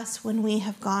for us when we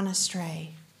have gone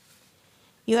astray.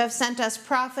 You have sent us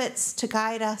prophets to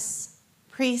guide us,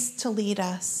 priests to lead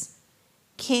us,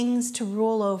 kings to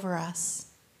rule over us.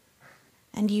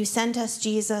 And you sent us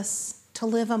Jesus to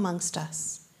live amongst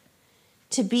us,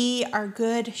 to be our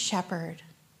good shepherd,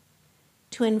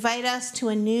 to invite us to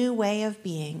a new way of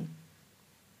being,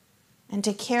 and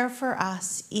to care for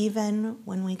us even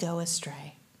when we go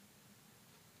astray.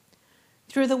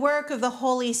 Through the work of the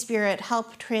Holy Spirit,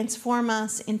 help transform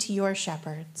us into your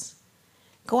shepherds,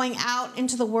 going out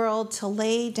into the world to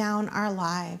lay down our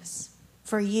lives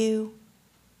for you,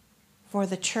 for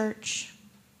the church,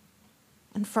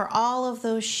 and for all of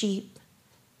those sheep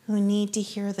who need to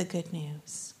hear the good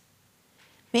news.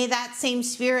 May that same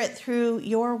Spirit, through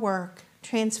your work,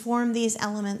 transform these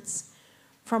elements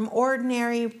from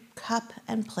ordinary cup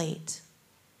and plate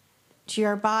to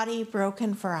your body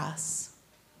broken for us,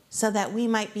 so that we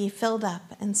might be filled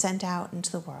up and sent out into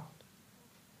the world.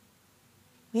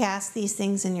 We ask these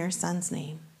things in your Son's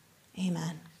name.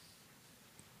 Amen.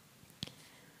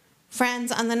 Friends,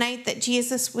 on the night that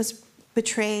Jesus was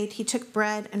betrayed, he took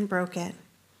bread and broke it,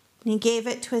 and he gave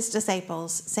it to his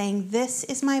disciples, saying, "This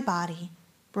is my body,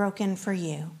 broken for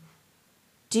you.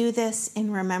 Do this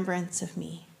in remembrance of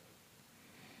me."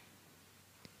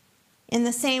 In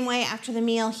the same way, after the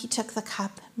meal, he took the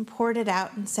cup and poured it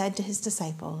out and said to his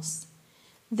disciples,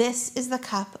 "This is the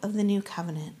cup of the new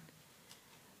covenant,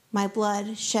 my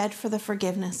blood shed for the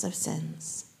forgiveness of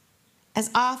sins. As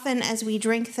often as we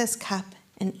drink this cup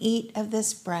and eat of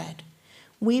this bread,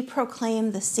 we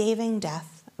proclaim the saving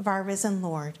death of our risen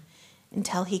Lord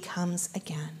until he comes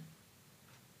again."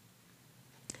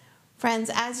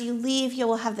 Friends, as you leave, you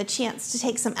will have the chance to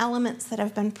take some elements that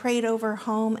have been prayed over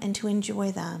home and to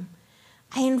enjoy them.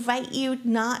 I invite you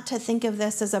not to think of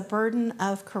this as a burden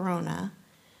of Corona,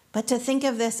 but to think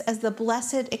of this as the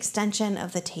blessed extension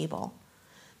of the table.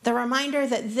 The reminder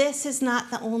that this is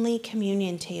not the only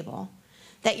communion table,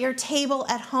 that your table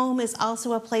at home is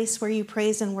also a place where you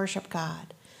praise and worship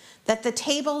God, that the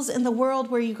tables in the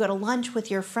world where you go to lunch with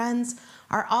your friends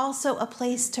are also a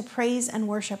place to praise and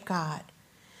worship God.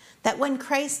 That when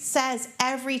Christ says,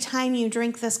 "Every time you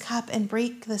drink this cup and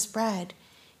break this bread,"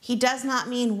 he does not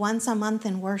mean once a month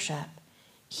in worship.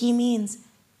 He means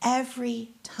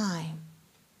every time.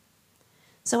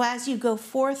 So as you go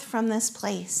forth from this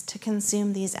place to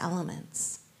consume these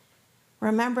elements,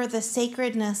 remember the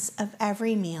sacredness of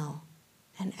every meal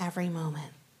and every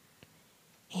moment.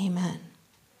 Amen.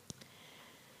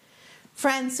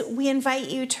 Friends, we invite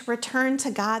you to return to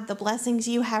God the blessings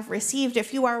you have received.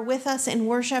 If you are with us in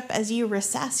worship as you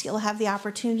recess, you'll have the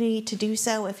opportunity to do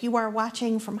so. If you are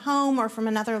watching from home or from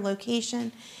another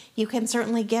location, you can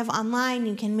certainly give online.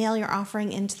 You can mail your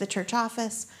offering into the church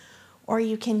office, or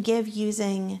you can give you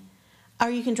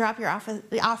can drop your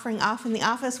offering off in the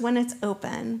office when it's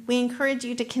open. We encourage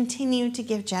you to continue to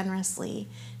give generously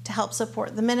to help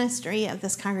support the ministry of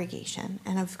this congregation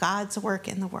and of God's work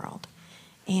in the world.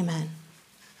 Amen.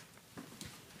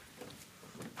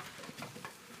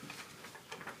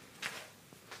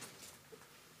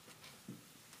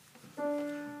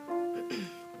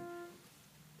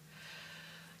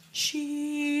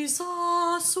 Jesus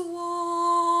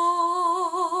walked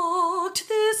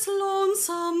this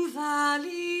lonesome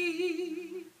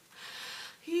valley.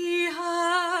 He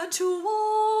had to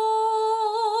walk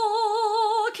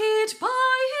it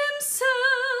by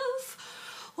himself.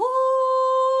 Oh,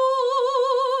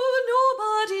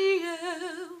 nobody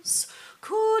else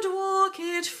could walk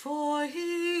it for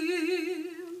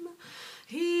him.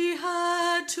 He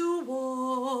had to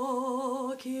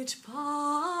walk it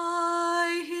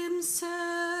by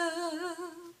himself.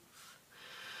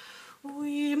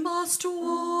 We must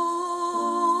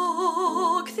walk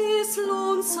this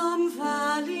lonesome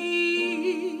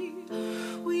valley.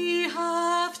 We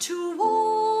have to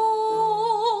walk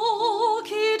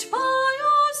it by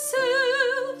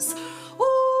ourselves.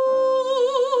 Oh,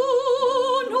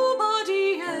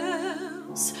 nobody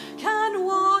else can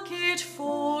walk it for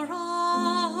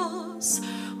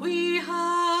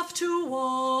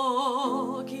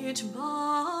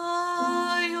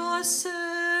ourselves.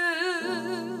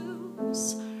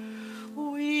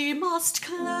 We must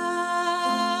clasp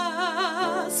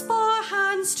our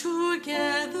hands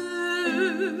together.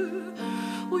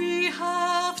 We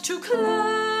have to clasp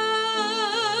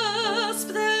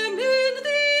them in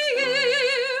the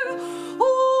air.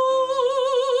 Oh,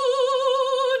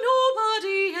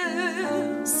 nobody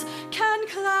else can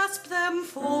clasp them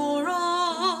for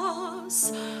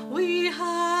us. We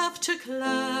have to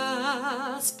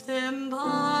clasp them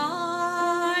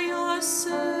by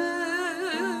ourselves.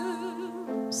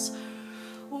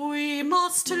 We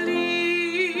must lift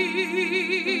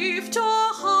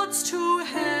our hearts to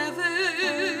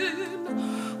heaven.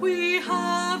 We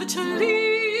have to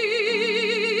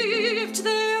lift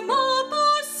them up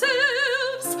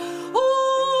ourselves.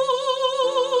 Oh,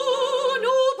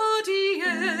 nobody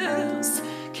else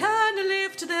can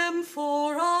lift them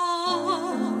for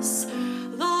us.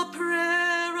 The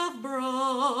prayer of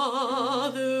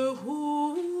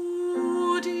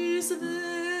brotherhood is there.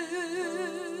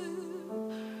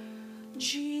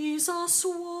 Jesus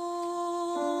walked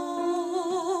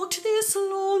this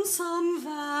lonesome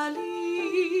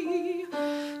valley.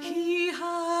 He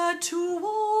had to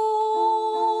walk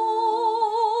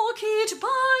it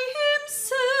by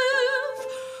himself.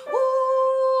 Oh,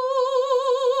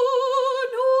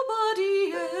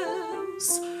 nobody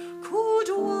else could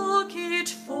walk it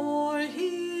for him.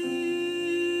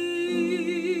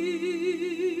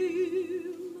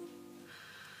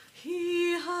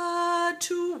 He had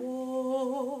to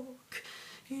walk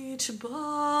it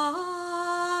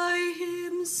by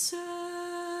himself.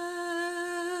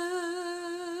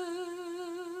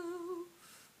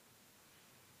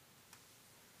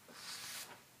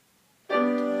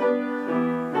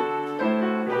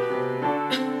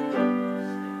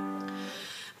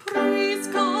 Praise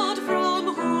God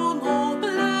from whom all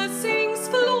blessings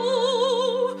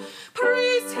flow.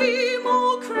 Praise him,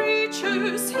 all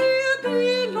creatures here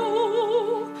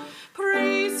below.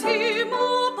 Praise him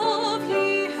above,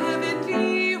 ye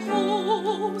heavenly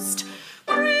host.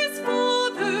 Praise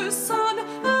Father, Son,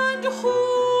 and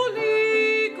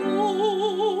Holy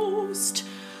Ghost.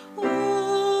 Amen.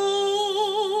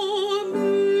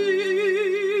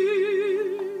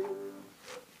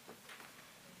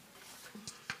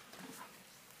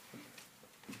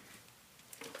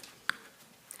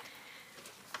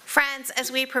 Friends,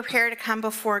 as we prepare to come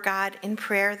before God in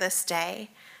prayer this day,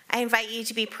 I invite you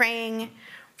to be praying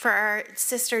for our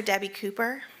sister Debbie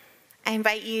Cooper. I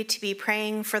invite you to be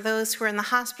praying for those who are in the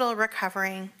hospital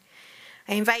recovering.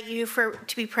 I invite you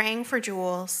to be praying for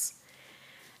Jules.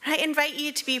 I invite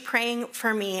you to be praying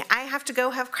for me. I have to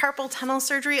go have carpal tunnel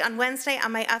surgery on Wednesday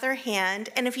on my other hand,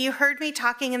 and if you heard me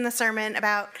talking in the sermon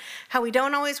about how we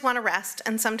don't always want to rest,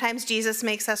 and sometimes Jesus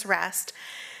makes us rest,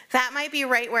 that might be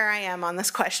right where I am on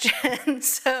this question.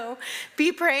 So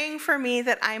be praying for me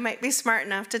that I might be smart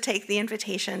enough to take the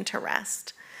invitation to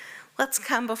rest. Let's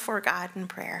come before God in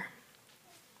prayer.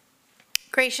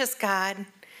 Gracious God,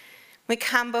 we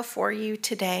come before you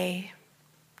today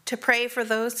to pray for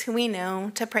those who we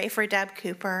know, to pray for Deb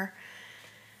Cooper,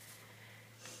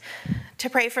 to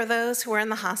pray for those who are in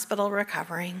the hospital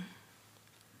recovering,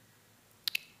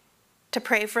 to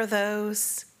pray for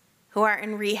those who are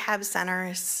in rehab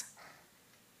centers,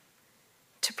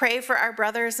 to pray for our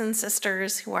brothers and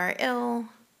sisters who are ill,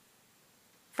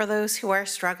 for those who are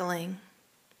struggling,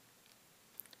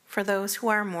 for those who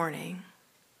are mourning.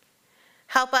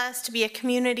 Help us to be a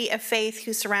community of faith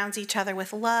who surrounds each other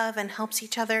with love and helps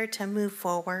each other to move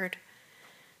forward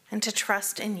and to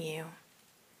trust in you.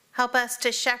 Help us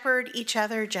to shepherd each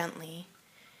other gently,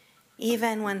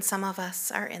 even when some of us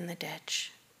are in the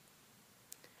ditch.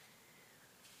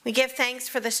 We give thanks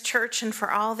for this church and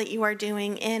for all that you are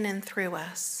doing in and through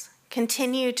us.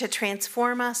 Continue to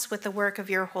transform us with the work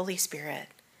of your Holy Spirit,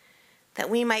 that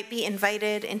we might be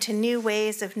invited into new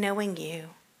ways of knowing you,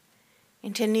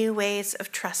 into new ways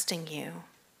of trusting you.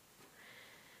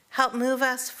 Help move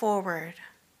us forward,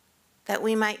 that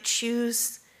we might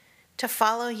choose to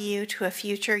follow you to a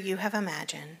future you have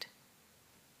imagined.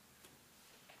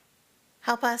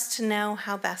 Help us to know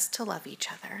how best to love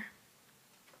each other.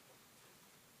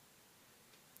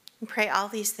 We pray all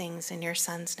these things in your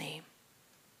Son's name.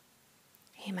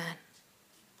 Amen.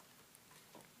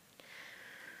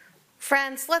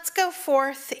 Friends, let's go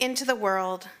forth into the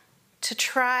world to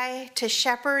try to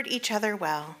shepherd each other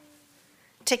well,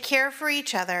 to care for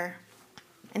each other,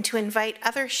 and to invite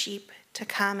other sheep to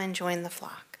come and join the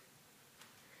flock.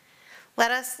 Let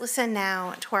us listen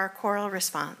now to our choral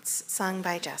response sung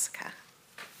by Jessica.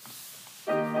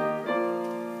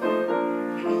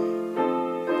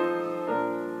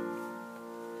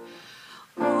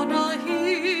 On a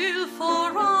hill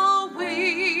far out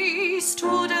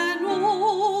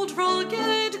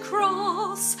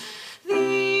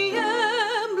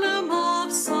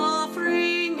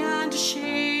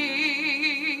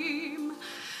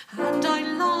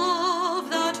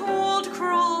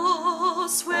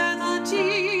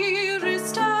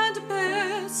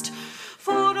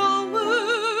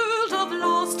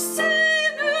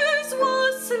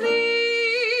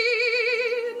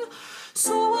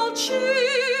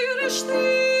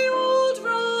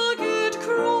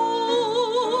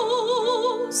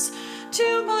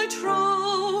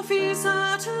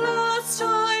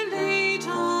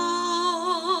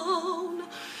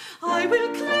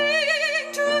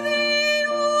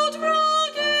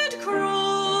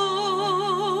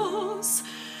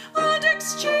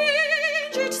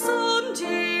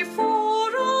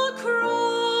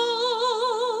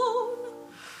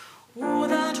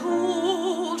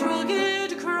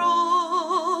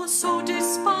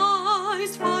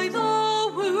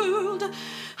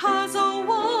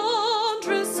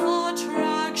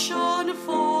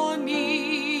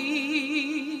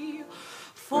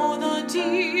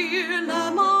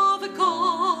Lamb of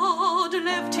God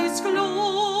left his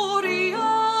glory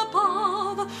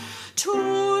above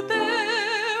to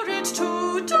bear it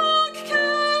to dark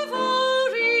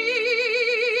Calvary.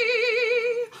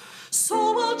 So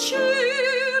I'll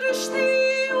cherish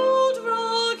the old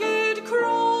rugged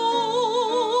cross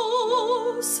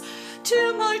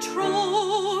till my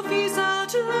trophies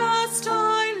at last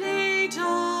I lay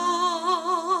down.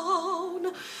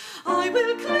 I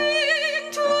will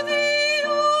cling to the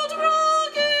old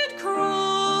rugged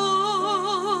cross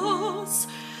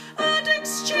and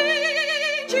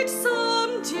exchange it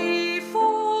someday